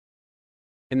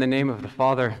In the name of the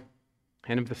Father,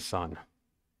 and of the Son,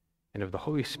 and of the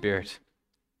Holy Spirit,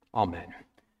 Amen.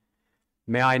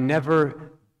 May I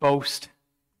never boast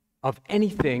of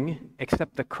anything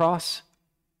except the cross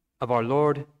of our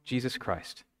Lord Jesus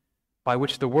Christ, by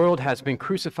which the world has been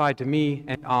crucified to me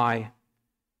and I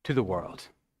to the world.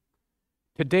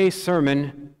 Today's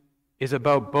sermon is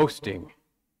about boasting.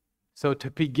 So to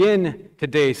begin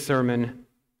today's sermon,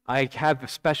 I have a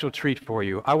special treat for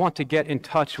you. I want to get in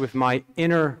touch with my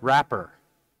inner rapper.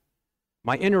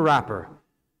 My inner rapper.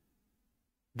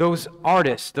 Those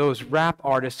artists, those rap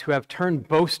artists who have turned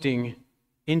boasting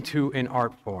into an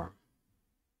art form.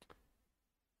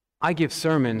 I give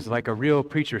sermons like a real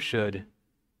preacher should.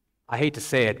 I hate to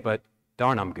say it, but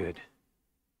darn, I'm good.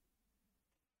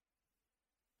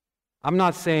 I'm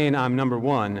not saying I'm number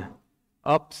one.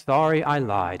 Sorry, I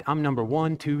lied. I'm number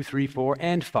 1, 2, 3, 4,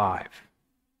 and 5.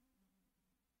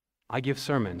 I give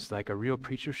sermons like a real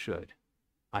preacher should.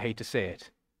 I hate to say it,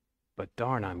 but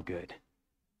darn, I'm good.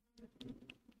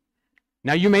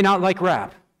 Now, you may not like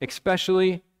rap,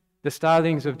 especially the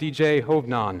stylings of DJ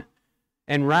Hovnan.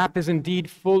 And rap is indeed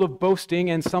full of boasting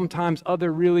and sometimes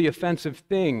other really offensive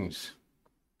things.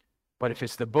 But if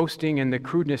it's the boasting and the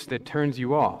crudeness that turns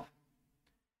you off,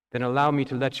 then allow me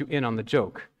to let you in on the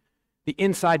joke. The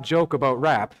inside joke about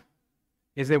rap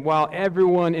is that while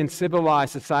everyone in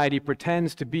civilized society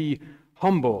pretends to be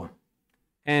humble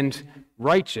and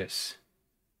righteous,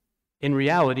 in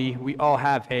reality, we all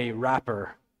have a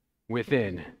rapper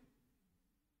within.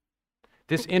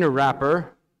 This inner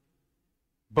rapper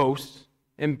boasts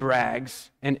and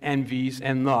brags and envies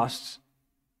and lusts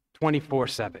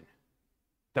 24/7.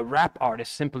 The rap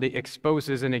artist simply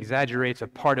exposes and exaggerates a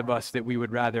part of us that we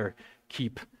would rather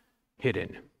keep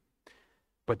hidden.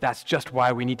 But that's just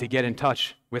why we need to get in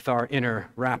touch with our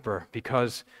inner rapper,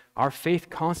 because our faith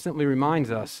constantly reminds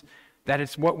us that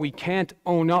it's what we can't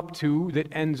own up to that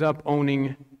ends up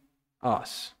owning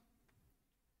us.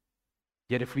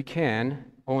 Yet if we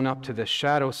can own up to the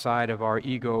shadow side of our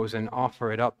egos and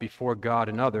offer it up before God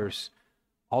and others,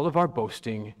 all of our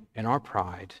boasting and our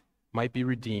pride might be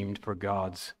redeemed for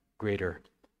God's greater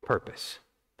purpose.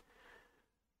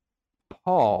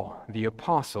 Paul, the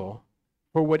apostle,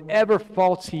 for whatever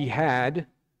faults he had,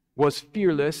 was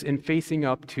fearless in facing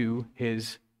up to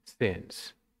his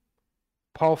sins.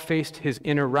 Paul faced his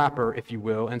inner rapper, if you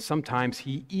will, and sometimes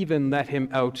he even let him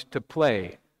out to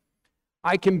play.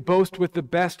 I can boast with the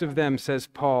best of them, says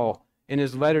Paul in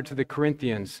his letter to the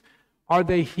Corinthians. Are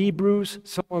they Hebrews?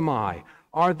 So am I.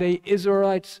 Are they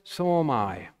Israelites? So am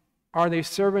I. Are they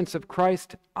servants of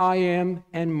Christ? I am,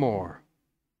 and more.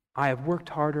 I have worked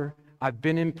harder. I've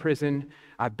been in prison.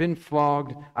 I've been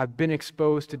flogged. I've been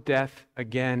exposed to death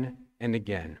again and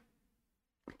again.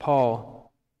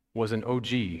 Paul was an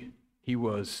OG. He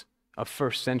was a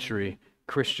first century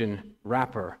Christian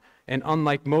rapper. And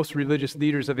unlike most religious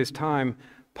leaders of his time,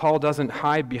 Paul doesn't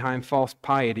hide behind false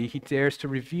piety. He dares to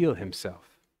reveal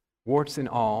himself, warts and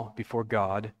all, before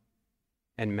God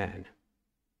and men.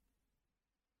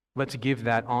 Let's give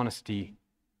that honesty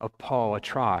of Paul a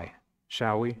try,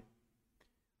 shall we?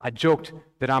 I joked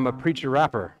that I'm a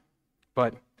preacher-rapper,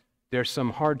 but there's some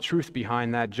hard truth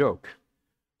behind that joke.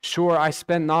 Sure, I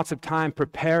spend lots of time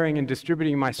preparing and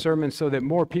distributing my sermons so that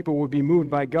more people would be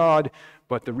moved by God,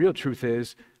 but the real truth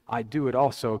is, I do it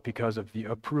also because of the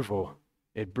approval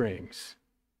it brings.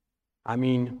 I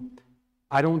mean,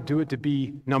 I don't do it to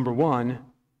be number one.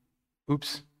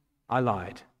 Oops, I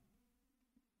lied.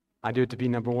 I do it to be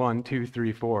number 1, 2,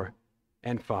 3, 4,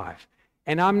 and 5.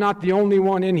 And I'm not the only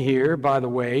one in here, by the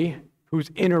way,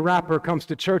 whose inner rapper comes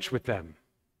to church with them.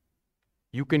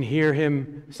 You can hear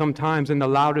him sometimes in the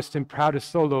loudest and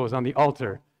proudest solos on the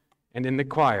altar and in the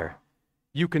choir.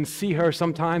 You can see her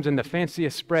sometimes in the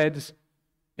fanciest spreads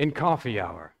in coffee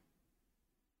hour.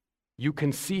 You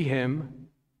can see him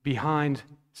behind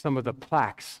some of the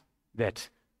plaques that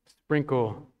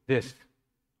sprinkle this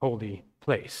holy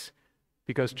place.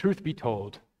 Because truth be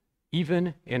told,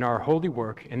 even in our holy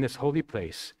work in this holy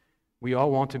place, we all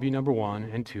want to be number 1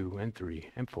 and 2 and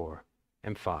 3 and 4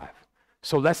 and 5.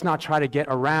 So let's not try to get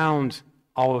around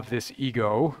all of this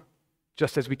ego,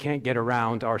 just as we can't get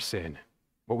around our sin.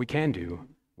 What we can do,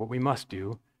 what we must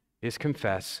do, is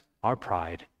confess our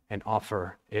pride and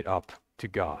offer it up to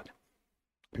God.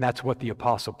 And that's what the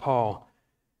Apostle Paul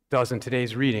does in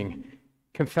today's reading,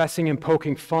 confessing and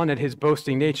poking fun at his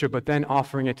boasting nature, but then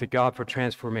offering it to God for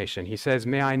transformation. He says,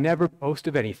 "May I never boast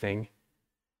of anything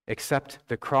except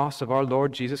the cross of our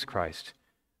Lord Jesus Christ,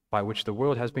 by which the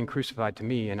world has been crucified to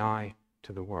me and I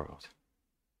to the world."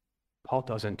 Paul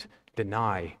doesn't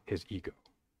deny his ego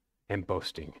and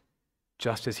boasting,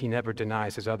 just as he never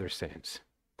denies his other sins.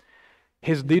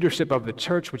 His leadership of the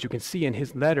church, which you can see in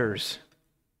his letters,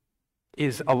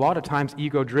 is a lot of times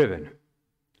ego-driven.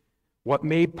 What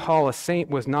made Paul a saint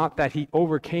was not that he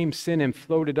overcame sin and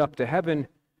floated up to heaven.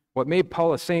 What made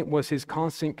Paul a saint was his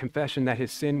constant confession that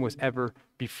his sin was ever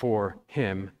before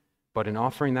him. But in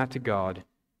offering that to God,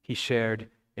 he shared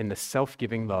in the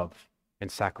self-giving love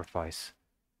and sacrifice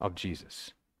of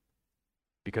Jesus.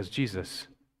 Because Jesus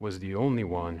was the only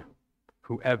one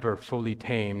who ever fully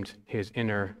tamed his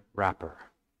inner wrapper,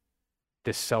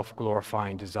 this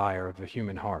self-glorifying desire of the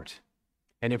human heart.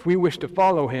 And if we wish to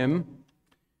follow him,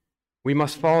 we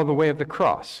must follow the way of the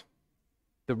cross,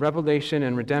 the revelation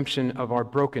and redemption of our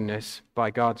brokenness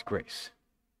by God's grace.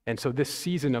 And so this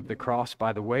season of the cross,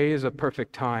 by the way, is a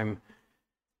perfect time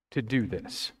to do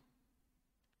this.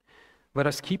 Let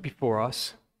us keep before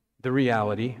us the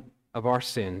reality of our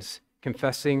sins,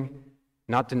 confessing,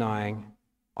 not denying,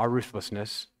 our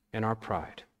ruthlessness and our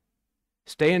pride.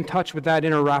 Stay in touch with that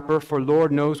inner wrapper, for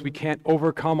Lord knows we can't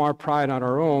overcome our pride on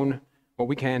our own. What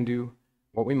we can do,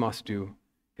 what we must do,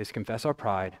 is confess our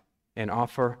pride and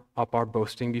offer up our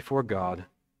boasting before God,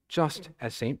 just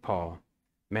as St. Paul.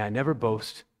 May I never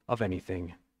boast of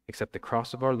anything except the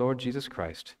cross of our Lord Jesus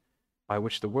Christ, by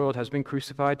which the world has been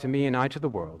crucified to me and I to the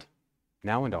world,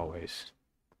 now and always,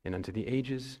 and unto the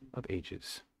ages of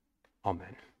ages.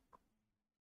 Amen.